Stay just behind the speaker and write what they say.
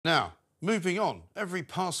Now, moving on, every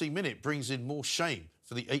passing minute brings in more shame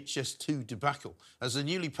for the HS2 debacle, as a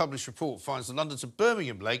newly published report finds the London to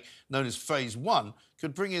Birmingham leg, known as Phase 1,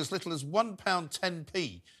 could bring in as little as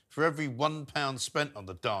 £1.10p for every £1 spent on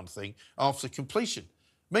the darn thing after completion.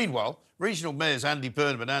 Meanwhile, regional mayors Andy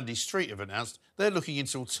Burnham and Andy Street have announced they're looking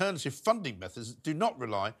into alternative funding methods that do not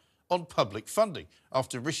rely on public funding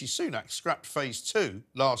after Rishi Sunak scrapped Phase 2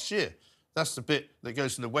 last year. That's the bit that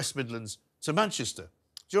goes from the West Midlands to Manchester.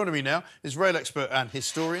 Joining me now is rail expert and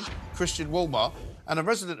historian Christian Wolmar, and a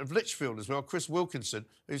resident of Lichfield as well, Chris Wilkinson,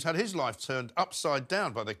 who's had his life turned upside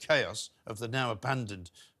down by the chaos of the now abandoned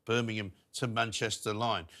Birmingham to Manchester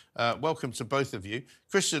line. Welcome to both of you.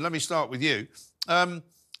 Christian, let me start with you.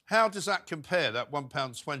 How does that compare, that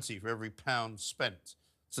 £1.20 for every pound spent,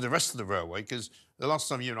 to the rest of the railway? Because the last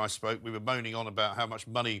time you and I spoke, we were moaning on about how much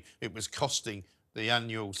money it was costing the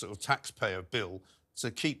annual sort of taxpayer bill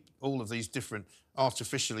to keep all of these different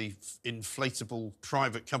artificially inflatable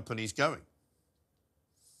private companies going.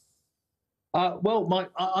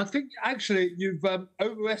 I think actually you've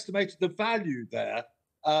overestimated the value there.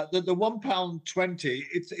 The £1.20,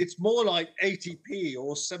 it's more like 80p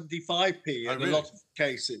or 75p in a lot of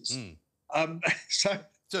cases. So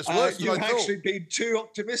you've actually been too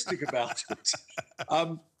optimistic about it.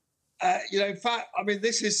 In fact, I mean,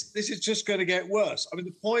 this is just going to get worse. I mean,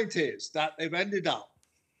 the point is that they've ended up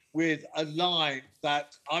with a line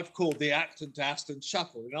that I've called the Acton to Aston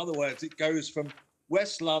shuttle. In other words, it goes from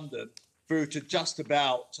West London through to just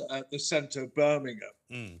about the centre of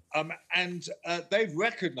Birmingham. And they've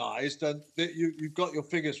recognised, and that you've got your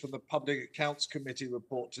figures from the Public Accounts Committee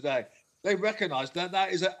report today, they recognised that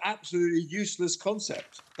that is an absolutely useless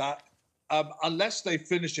concept, that unless they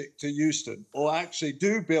finish it to Euston or actually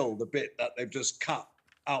do build the bit that they've just cut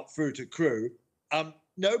out through to Crewe,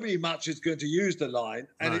 nobody much is going to use the line,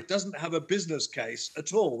 and it doesn't have a business case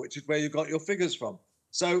at all, which is where you got your figures from.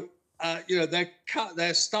 So,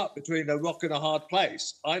 they're stuck between a rock and a hard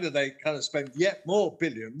place. Either they kind of spend yet more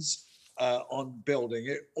billions on building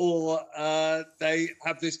it, or they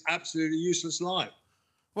have this absolutely useless line.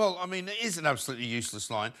 Well, I mean, it is an absolutely useless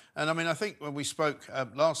line. And, I mean, I think when we spoke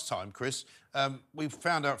last time, Chris, we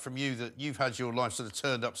found out from you that you've had your life sort of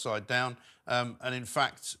turned upside down. And, in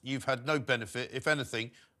fact, you've had no benefit. If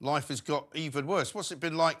anything, life has got even worse. What's it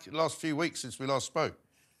been like the last few weeks since we last spoke?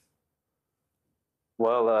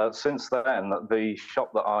 Well, since then, the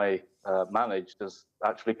shop that I managed has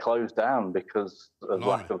actually closed down because of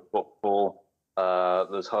lack of footfall.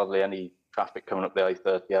 There's hardly any traffic coming up the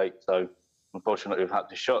A38, so unfortunately we've had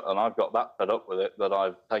to shut, and I've got that fed up with it that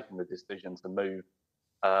I've taken the decision to move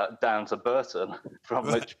down to Burton from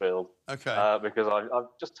Lichfield. Because I've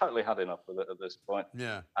just totally had enough of it at this point.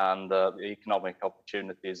 And the economic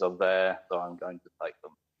opportunities are there, so I'm going to take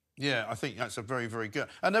them. Yeah, I think that's a very, very good.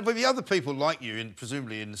 And there'll be other people like you,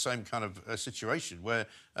 presumably in the same kind of situation where,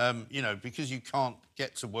 because you can't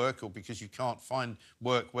get to work or because you can't find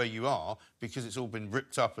work where you are, because it's all been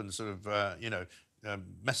ripped up and sort of,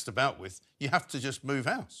 messed about with, you have to just move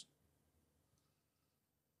house.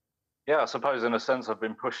 Yeah, I suppose in a sense I've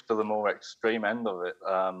been pushed to the more extreme end of it.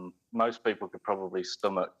 Most people could probably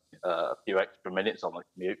stomach a few extra minutes on the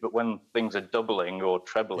commute, but when things are doubling or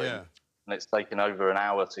trebling, and it's taken over an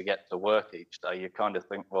hour to get to work each day, you kind of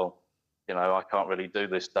think, well, I can't really do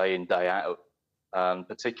this day in, day out. And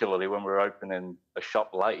particularly when we're opening a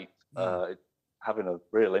shop late, it's having a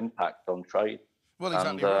real impact on trade. Well,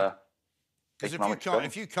 exactly right. Because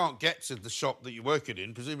if you can't get to the shop that you're working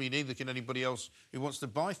in, presumably neither can anybody else who wants to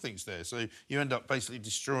buy things there. So you end up basically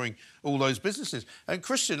destroying all those businesses. And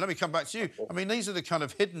Christian, let me come back to you. I mean, these are the kind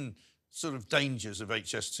of hidden sort of dangers of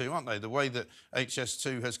HS2, aren't they? The way that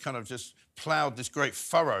HS2 has kind of just ploughed this great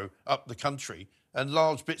furrow up the country, and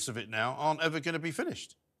large bits of it now aren't ever going to be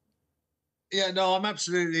finished. Yeah, no, I'm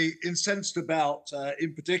absolutely incensed about,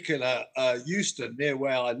 in particular, Euston, near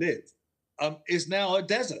where I live, is now a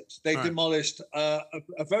desert. They demolished a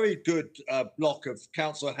very good block of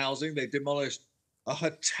council housing. They demolished a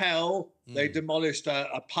hotel. They demolished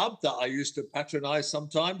a pub that I used to patronise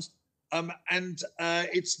sometimes. And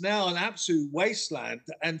it's now an absolute wasteland.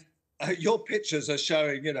 And your pictures are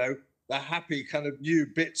showing, the happy kind of new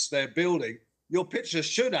bits they're building. Your picture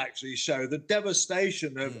should actually show the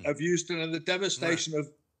devastation of Euston and the devastation of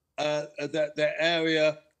the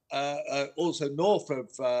area also north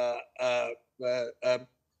of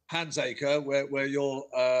Hansacre, where your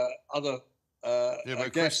other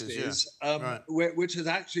guest is, which has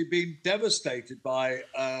actually been devastated by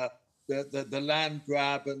the land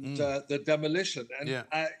grab and the demolition. And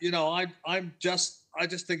I just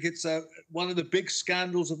think it's one of the big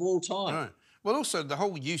scandals of all time. Well, also, the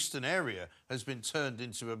whole Euston area has been turned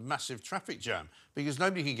into a massive traffic jam because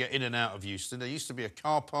nobody can get in and out of Euston. There used to be a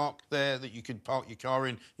car park there that you could park your car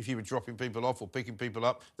in if you were dropping people off or picking people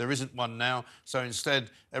up. There isn't one now. So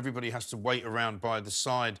instead, everybody has to wait around by the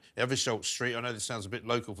side, Eversholt Street. I know this sounds a bit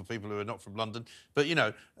local for people who are not from London, but, you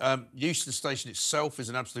know, Euston Station itself is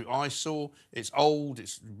an absolute eyesore. It's old,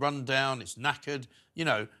 it's run down, it's knackered. You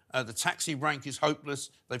know, the taxi rank is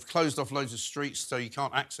hopeless. They've closed off loads of streets so you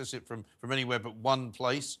can't access it from anywhere but one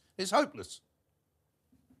place. It's hopeless.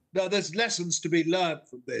 No, there's lessons to be learned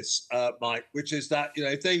from this, Mike, which is that, you know,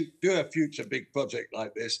 if they do a future big project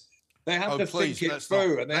like this, they have to think it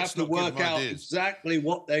through and they have to work out exactly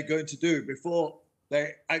what they're going to do before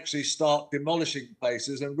they actually start demolishing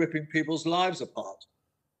places and ripping people's lives apart.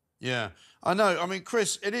 Yeah, I know. I mean,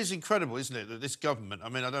 Chris, it is incredible, isn't it, that this government, I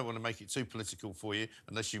mean, I don't want to make it too political for you,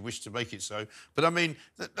 unless you wish to make it so, but I mean,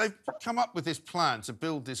 they've come up with this plan to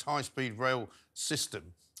build this high-speed rail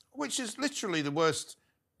system, which is literally the worst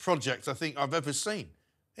project I think I've ever seen.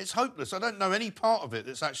 It's hopeless. I don't know any part of it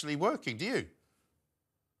that's actually working, do you?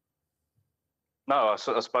 No, I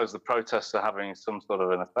suppose the protests are having some sort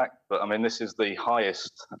of an effect, but I mean, this is the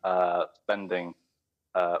highest spending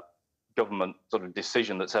government sort of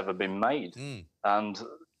decision that's ever been made. And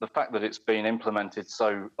the fact that it's been implemented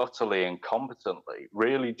so utterly incompetently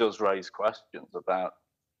really does raise questions about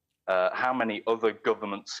how many other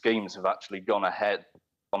government schemes have actually gone ahead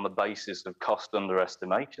on the basis of cost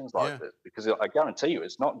underestimations like this. Because I guarantee you,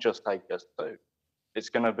 it's not just HS2. It's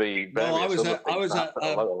going to be various other things at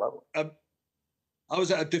a lower level. I was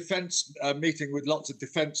at a defence meeting with lots of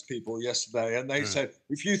defence people yesterday, and they said,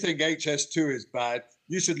 if you think HS2 is bad,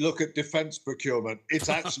 you should look at defence procurement. It's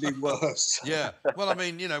actually worse. Yeah. Well, I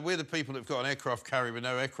mean, you know, we're the people who've got an aircraft carrier with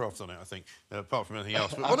no aircraft on it, I think, apart from anything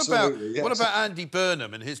else. But what about Andy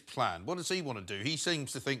Burnham and his plan? What does he want to do? He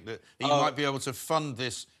seems to think that he might be able to fund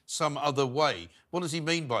this some other way. What does he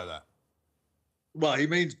mean by that? Well, he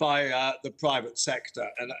means by the private sector.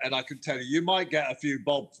 And I can tell you, you might get a few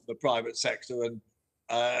bob from the private sector and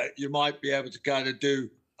you might be able to kind of do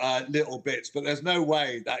little bits, but there's no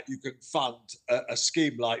way that you can fund a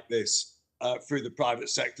scheme like this through the private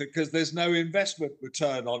sector because there's no investment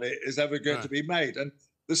return on it is ever going to be made. And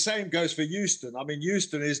the same goes for Euston. I mean,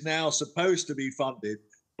 Euston is now supposed to be funded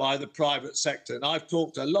by the private sector. And I've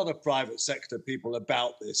talked to a lot of private sector people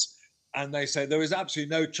about this, and they say there is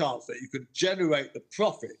absolutely no chance that you could generate the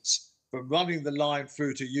profits from running the line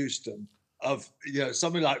through to Euston of, you know,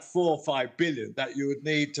 something like 4 or 5 billion that you would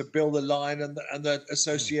need to build the line and the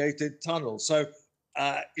associated tunnel. So,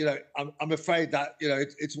 you know, I'm afraid that, you know,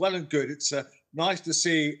 it's well and good. It's nice to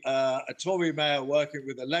see a Tory mayor working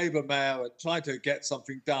with a Labour mayor and trying to get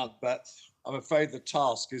something done, but I'm afraid the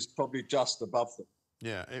task is probably just above them.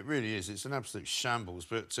 Yeah, it really is. It's an absolute shambles.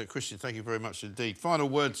 But, Christian, thank you very much indeed. Final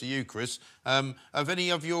word to you, Chris. Have any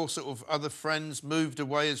of your sort of other friends moved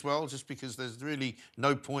away as well, just because there's really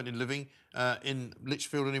no point in living in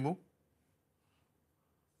Lichfield anymore?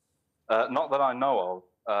 Not that I know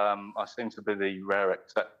of. I seem to be the rare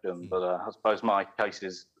exception, but I suppose my case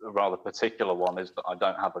is a rather particular one, is that I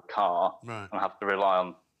don't have a car and I have to rely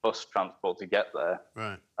on bus transport to get there.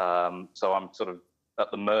 So I'm sort of at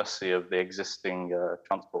the mercy of the existing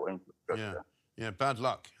transport infrastructure. Yeah, bad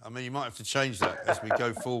luck. I mean, you might have to change that as we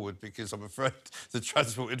go forward because I'm afraid the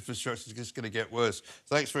transport infrastructure is just going to get worse.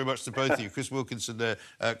 Thanks very much to both of you. Chris Wilkinson there,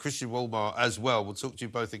 Christian Wolmar as well. We'll talk to you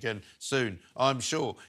both again soon, I'm sure.